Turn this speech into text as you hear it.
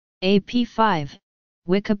AP5,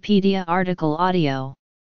 Wikipedia article audio.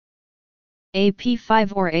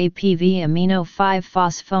 AP5 or APV amino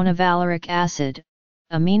 5-phosphonavaleric acid,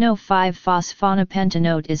 amino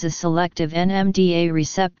 5-phosphonapentanoate is a selective NMDA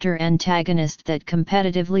receptor antagonist that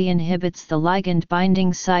competitively inhibits the ligand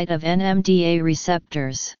binding site of NMDA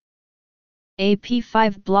receptors.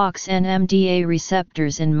 AP5 blocks NMDA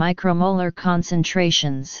receptors in micromolar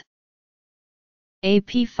concentrations.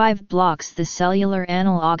 AP5 blocks the cellular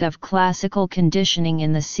analog of classical conditioning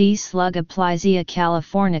in the sea slug Aplysia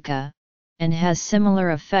californica, and has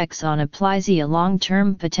similar effects on Aplysia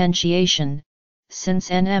long-term potentiation,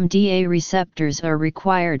 since NMDA receptors are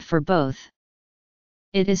required for both.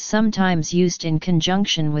 It is sometimes used in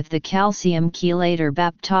conjunction with the calcium chelator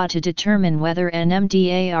BAPTA to determine whether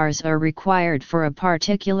NMDARs are required for a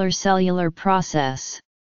particular cellular process.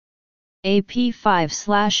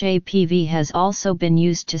 AP5/APV has also been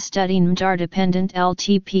used to study NMDAR-dependent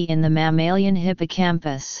LTP in the mammalian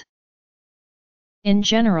hippocampus. In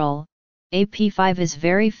general, AP5 is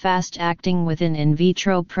very fast-acting within in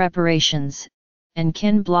vitro preparations, and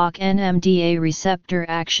can block NMDA receptor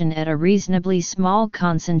action at a reasonably small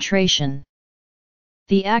concentration.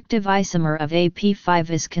 The active isomer of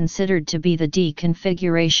AP5 is considered to be the D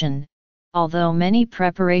configuration, although many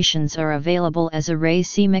preparations are available as a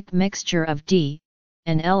racemic mixture of D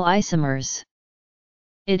and L isomers.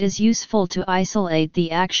 It is useful to isolate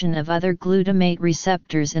the action of other glutamate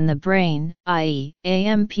receptors in the brain, i.e.,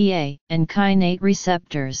 AMPA and kainate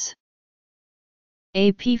receptors.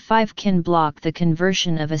 AP5 can block the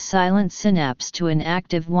conversion of a silent synapse to an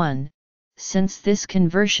active one, since this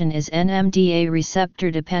conversion is NMDA receptor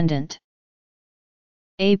dependent.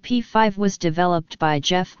 AP5 was developed by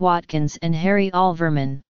Jeff Watkins and Harry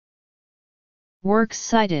Alverman. Works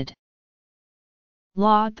cited: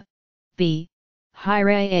 Laub, B.,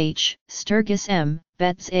 Hyre H., Sturgis M.,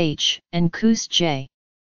 Betts H., and Coos J.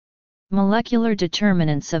 Molecular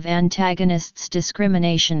determinants of antagonists,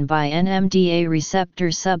 discrimination by NMDA receptor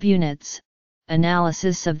subunits,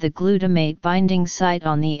 analysis of the glutamate binding site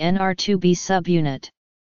on the NR2B subunit.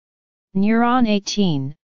 Neuron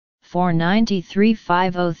 18,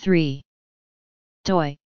 493503.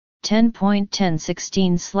 doi,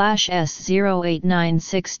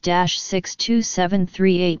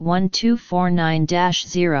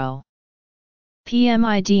 10.1016/S0896-627381249-0.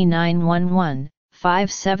 PMID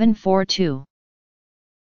 911-5742.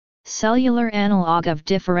 Cellular analog of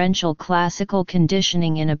differential classical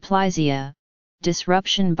conditioning in Aplysia,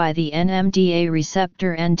 disruption by the NMDA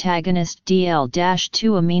receptor antagonist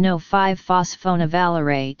DL-2 amino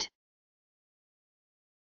 5-phosphonavalerate.